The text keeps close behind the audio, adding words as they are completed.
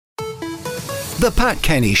The Pat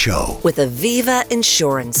Kenny Show with Aviva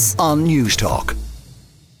Insurance on News Talk.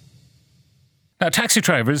 Now, taxi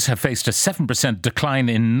drivers have faced a 7% decline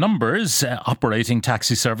in numbers operating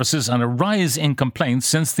taxi services and a rise in complaints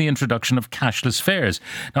since the introduction of cashless fares.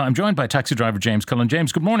 Now, I'm joined by taxi driver James Cullen.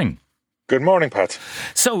 James, good morning. Good morning, Pat.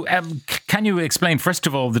 So, can you explain, first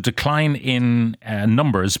of all, the decline in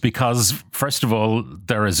numbers? Because, first of all,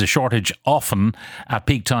 there is a shortage often at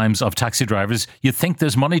peak times of taxi drivers. You think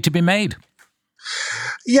there's money to be made?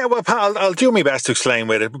 Yeah, well, Pat, I'll do my best to explain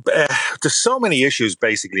with it. There's so many issues,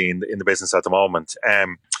 basically, in the business at the moment. I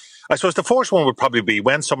suppose the first one would probably be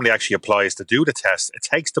when somebody actually applies to do the test. It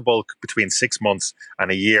takes the bulk between 6 months and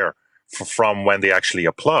a year from when they actually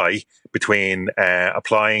apply, between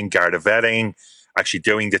applying, Garda vetting, actually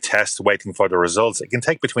doing the test, waiting for the results. It can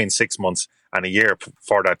take between 6 months and a year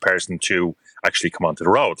for that person to actually come onto the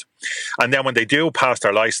road. And then when they do pass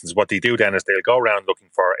their license, what they do then is they'll go around looking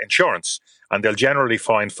for insurance, and they'll generally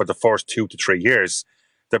find for the first 2 to 3 years,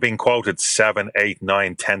 they're being quoted 7, 8,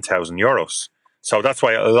 9, 10,000 euros. So that's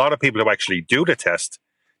why a lot of people who actually do the test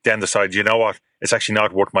then decide, you know what, it's actually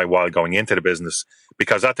not worth my while going into the business,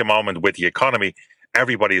 because at the moment with the economy,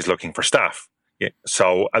 everybody is looking for staff. Yeah.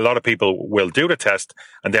 So a lot of people will do the test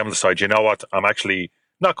and then decide, you know what, I'm actually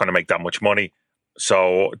not going to make that much money.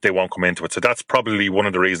 So they won't come into it. So that's probably one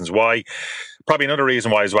of the reasons why. Probably another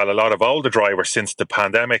reason why as well, a lot of older drivers since the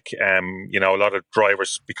pandemic, a lot of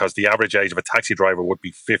drivers, because the average age of a taxi driver would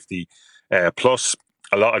be 50 plus.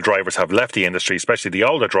 A lot of drivers have left the industry, especially the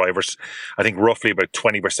older drivers. I think roughly about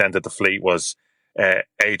 20% of the fleet was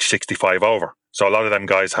age 65 over. So a lot of them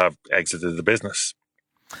guys have exited the business.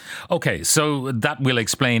 Okay, so that will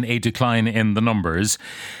explain a decline in the numbers.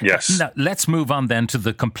 Yes. Now, let's move on then to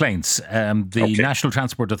the complaints. The National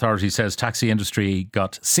Transport Authority says taxi industry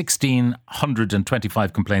got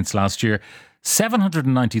 1,625 complaints last year.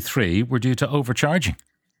 793 were due to overcharging.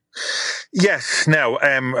 Yes. Now,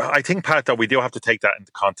 I think, Pat, that we do have to take that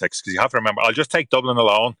into context, because you have to remember, I'll just take Dublin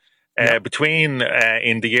alone. Between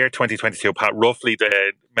in the year 2022, Pat, roughly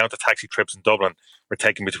the amount of taxi trips in Dublin were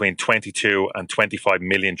taking between 22 and 25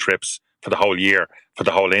 million trips for the whole year for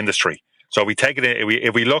the whole industry. So we take it,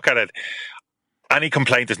 if we look at it, any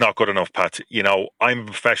complaint is not good enough, Pat. You know, I'm a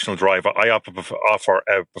professional driver. I offer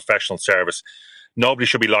a professional service. Nobody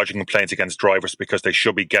should be lodging complaints against drivers because they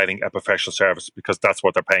should be getting a professional service, because that's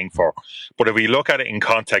what they're paying for. But if we look at it in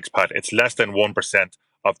context, Pat, it's less than 1%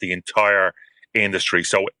 of the entire industry.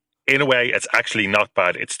 So in a way, it's actually not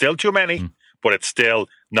bad. It's still too many, but it's still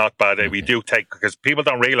not bad. We do take, because people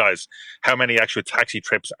don't realise how many actual taxi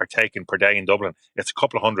trips are taken per day in Dublin. It's a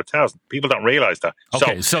couple of 100,000. People don't realise that.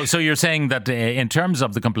 Okay, so you're saying that in terms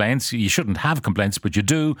of the complaints, you shouldn't have complaints, but you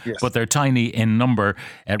do, yes, but they're tiny in number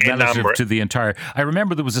relative to the entire. I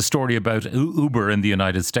remember there was a story about Uber in the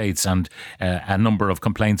United States and a number of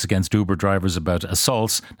complaints against Uber drivers about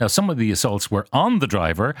assaults. Now, some of the assaults were on the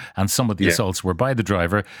driver and some of the assaults were by the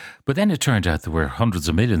driver, but then it turned out there were hundreds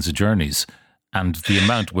of millions of journeys. And the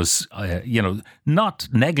amount was, not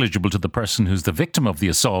negligible to the person who's the victim of the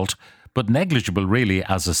assault, but negligible really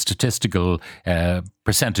as a statistical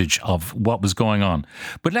percentage of what was going on.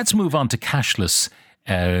 But let's move on to cashless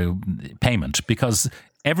payment, because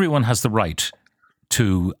everyone has the right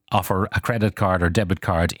to offer a credit card or debit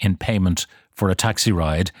card in payment for a taxi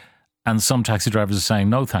ride. And some taxi drivers are saying,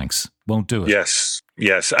 no thanks, won't do it. Yes.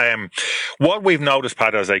 What we've noticed,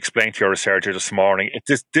 Pat, as I explained to your researcher this morning,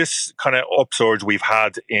 this kind of upsurge we've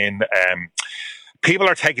had in people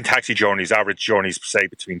are taking taxi journeys, average journeys, say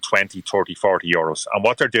between 20, 30, 40 euros. And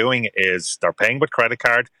what they're doing is they're paying with credit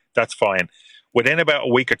card. That's fine. Within about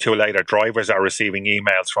a week or two later, drivers are receiving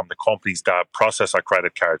emails from the companies that process our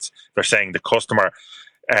credit cards. They're saying a customer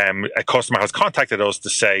has contacted us to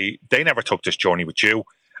say they never took this journey with you,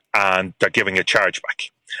 and they're giving a chargeback.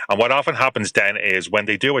 And what often happens then is when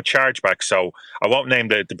they do a chargeback, so I won't name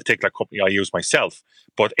the particular company I use myself,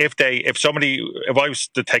 but if I was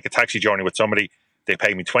to take a taxi journey with somebody, they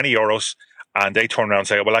pay me 20 euros and they turn around and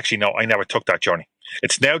say, well, actually, no, I never took that journey.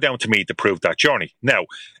 It's now down to me to prove that journey. Now,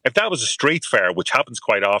 if that was a street fare, which happens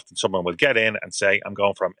quite often, someone will get in and say, I'm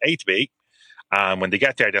going from A to B. And when they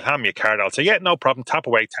get there, they'll hand me a card. I'll say, yeah, no problem, tap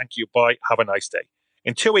away, thank you, bye, have a nice day.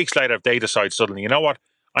 In 2 weeks later, if they decide suddenly, you know what,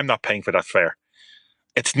 I'm not paying for that fare,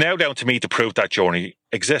 it's now down to me to prove that journey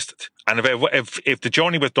existed. And if the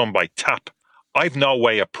journey was done by tap, I've no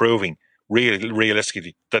way of proving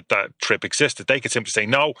realistically that trip existed. They could simply say,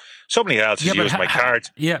 no, somebody else has used my card.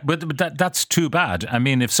 But that's too bad. I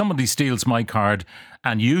mean, if somebody steals my card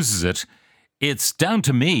and uses it, it's down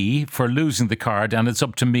to me for losing the card, and it's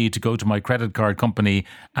up to me to go to my credit card company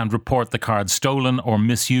and report the card stolen or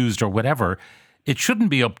misused or whatever. It shouldn't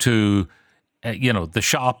be up to the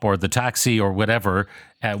shop or the taxi or whatever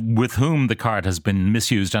with whom the card has been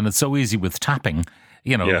misused. And it's so easy with tapping.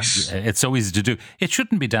 Yes. It's so easy to do. It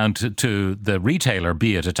shouldn't be down to the retailer,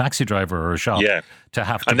 be it a taxi driver or a shop, to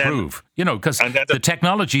have to prove, because the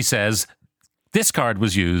technology says this card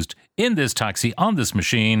was used in this taxi on this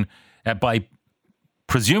machine by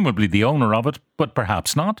presumably the owner of it, but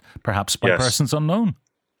perhaps not, perhaps by persons unknown.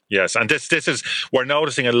 Yes, and this is, we're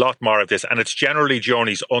noticing a lot more of this, and it's generally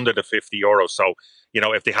journeys under the €50. So,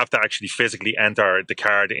 if they have to actually physically enter the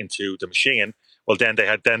card into the machine, well, then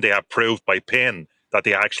they have proved by PIN that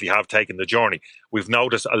they actually have taken the journey. We've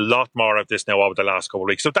noticed a lot more of this now over the last couple of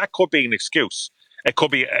weeks. So that could be an excuse. It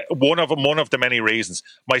could be one of the many reasons.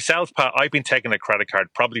 Myself, Pat, I've been taking a credit card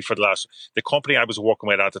probably for the company I was working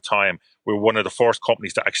with at the time, we were one of the first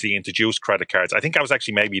companies to actually introduce credit cards. I think I was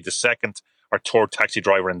actually maybe the second or third taxi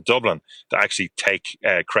driver in Dublin to actually take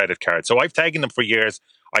credit cards. So I've taken them for years.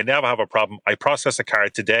 I never have a problem. I process a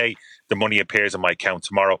card today. The money appears in my account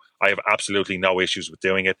tomorrow. I have absolutely no issues with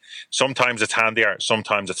doing it. Sometimes it's handier,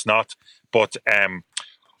 sometimes it's not. But,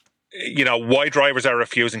 why drivers are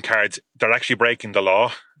refusing cards, they're actually breaking the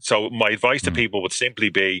law. So my advice to people would simply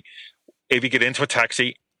be, if you get into a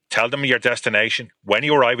taxi, tell them your destination. When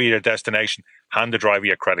you arrive at your destination, hand the driver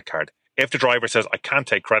your credit card. If the driver says, I can't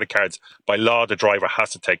take credit cards, by law, the driver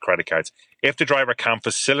has to take credit cards. If the driver can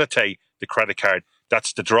facilitate the credit card,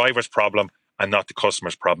 that's the driver's problem and not the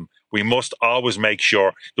customer's problem. We must always make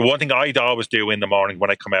sure. The one thing I'd always do in the morning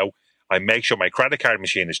when I come out, I make sure my credit card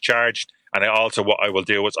machine is charged. And what I will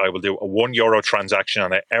do is I will do a €1 transaction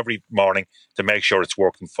on it every morning to make sure it's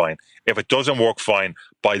working fine. If it doesn't work fine,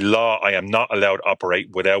 by law, I am not allowed to operate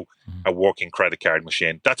without a working credit card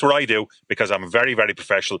machine. That's what I do because I'm very, very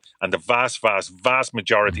professional. And the vast, vast, vast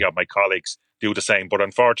majority of my colleagues do the same. But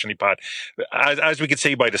unfortunately, Pat, as we can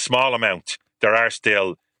see by the small amount, there are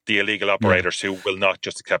still the illegal operators who will not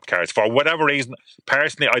just accept cards. For whatever reason,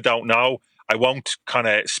 personally, I don't know. I won't kind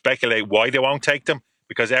of speculate why they won't take them,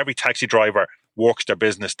 because every taxi driver works their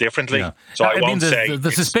business differently. Yeah. So I won't say...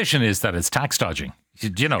 The suspicion is that it's tax dodging.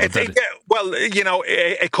 It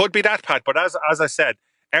could be that, Pat. But as I said,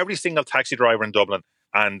 every single taxi driver in Dublin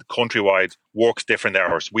and countrywide works different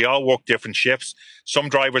hours. We all work different shifts. Some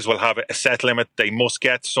drivers will have a set limit they must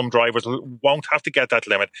get. Some drivers won't have to get that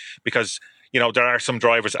limit because... there are some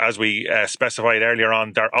drivers, as we specified earlier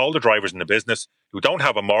on, they're older drivers in the business who don't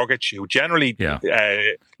have a mortgage, who generally,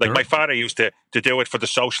 my father used to do it for the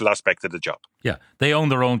social aspect of the job. Yeah, they own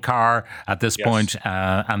their own car at this point,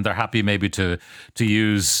 and they're happy maybe to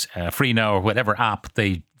use FreeNow or whatever app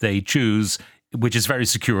they choose, which is very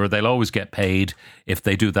secure. They'll always get paid if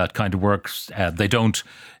they do that kind of work. They don't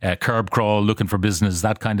curb crawl looking for business,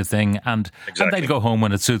 that kind of thing. And they'll go home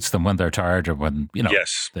when it suits them, when they're tired or when,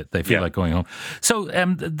 they feel like going home. So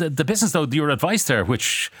the business, though, your advice there,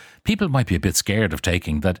 which people might be a bit scared of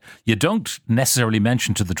taking, that you don't necessarily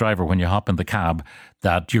mention to the driver when you hop in the cab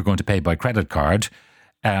that you're going to pay by credit card.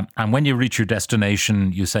 And when you reach your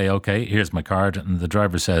destination, you say, okay, here's my card. And the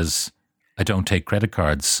driver says, I don't take credit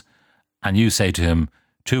cards. And you say to him,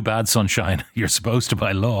 too bad, sunshine, you're supposed to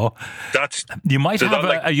by law. You might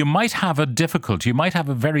have a difficulty. You might have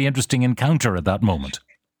a very interesting encounter at that moment.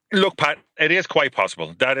 Look, Pat, it is quite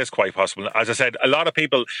possible. That is quite possible. As I said, a lot of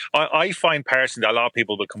people, I find personally, a lot of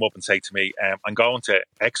people will come up and say to me, I'm going to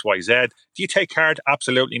XYZ. Do you take card?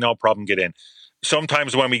 Absolutely, no problem, get in.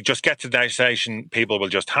 Sometimes when we just get to the destination, people will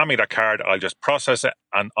just hand me their card, I'll just process it,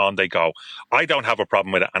 and on they go. I don't have a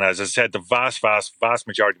problem with it. And as I said, the vast, vast, vast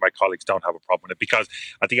majority of my colleagues don't have a problem with it, because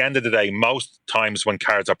at the end of the day, most times when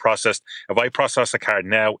cards are processed, if I process a card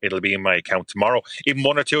now, it'll be in my account tomorrow. Even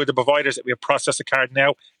one or two of the providers, if we process a card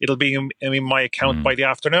now, it'll be in my account by the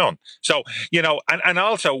afternoon. So, and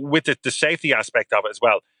also with the safety aspect of it as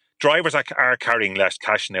well, drivers are carrying less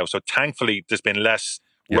cash now. So thankfully, there's been less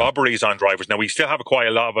robberies on drivers. Now, we still have quite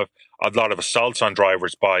a lot of assaults on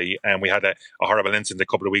drivers and we had a horrible incident a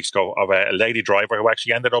couple of weeks ago of a lady driver who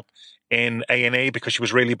actually ended up in A&E because she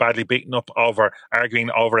was really badly beaten up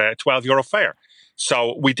arguing over a €12 fare.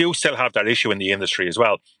 So we do still have that issue in the industry as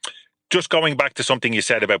well. Just going back to something you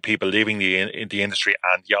said about people leaving the industry,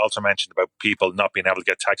 and you also mentioned about people not being able to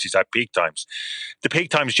get taxis at peak times. The peak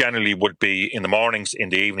times generally would be in the mornings, in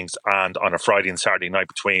the evenings, and on a Friday and Saturday night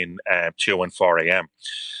between 2 and 4 a.m.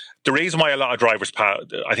 The reason why a lot of drivers,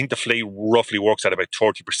 I think the fleet roughly works at about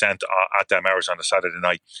 30% at them hours on a Saturday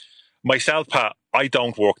night. Myself, Pat, I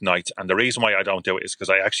don't work nights, and the reason why I don't do it is because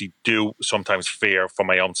I actually do sometimes fear for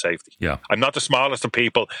my own safety. Yeah, I'm not the smallest of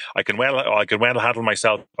people. I can well handle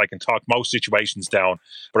myself. I can talk most situations down,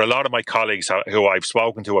 but a lot of my colleagues who I've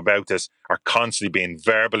spoken to about this are constantly being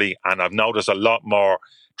verbally, and I've noticed a lot more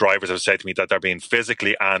drivers have said to me that they're being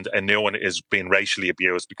physically, and a new one is being racially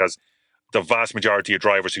abused, because the vast majority of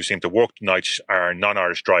drivers who seem to work nights are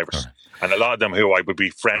non-Irish drivers. Right. And a lot of them who I would be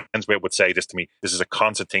friends with would say this to me. This is a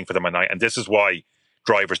constant thing for them at night. And this is why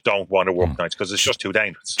drivers don't want to work nights, because it's just too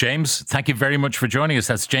dangerous. James, thank you very much for joining us.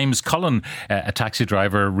 That's James Cullen, a taxi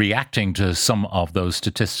driver, reacting to some of those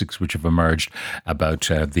statistics which have emerged about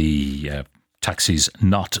the taxis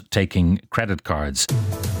not taking credit cards.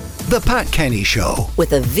 The Pat Kenny Show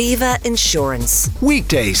with Aviva Insurance.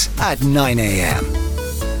 Weekdays at 9 a.m.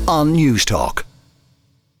 on News Talk.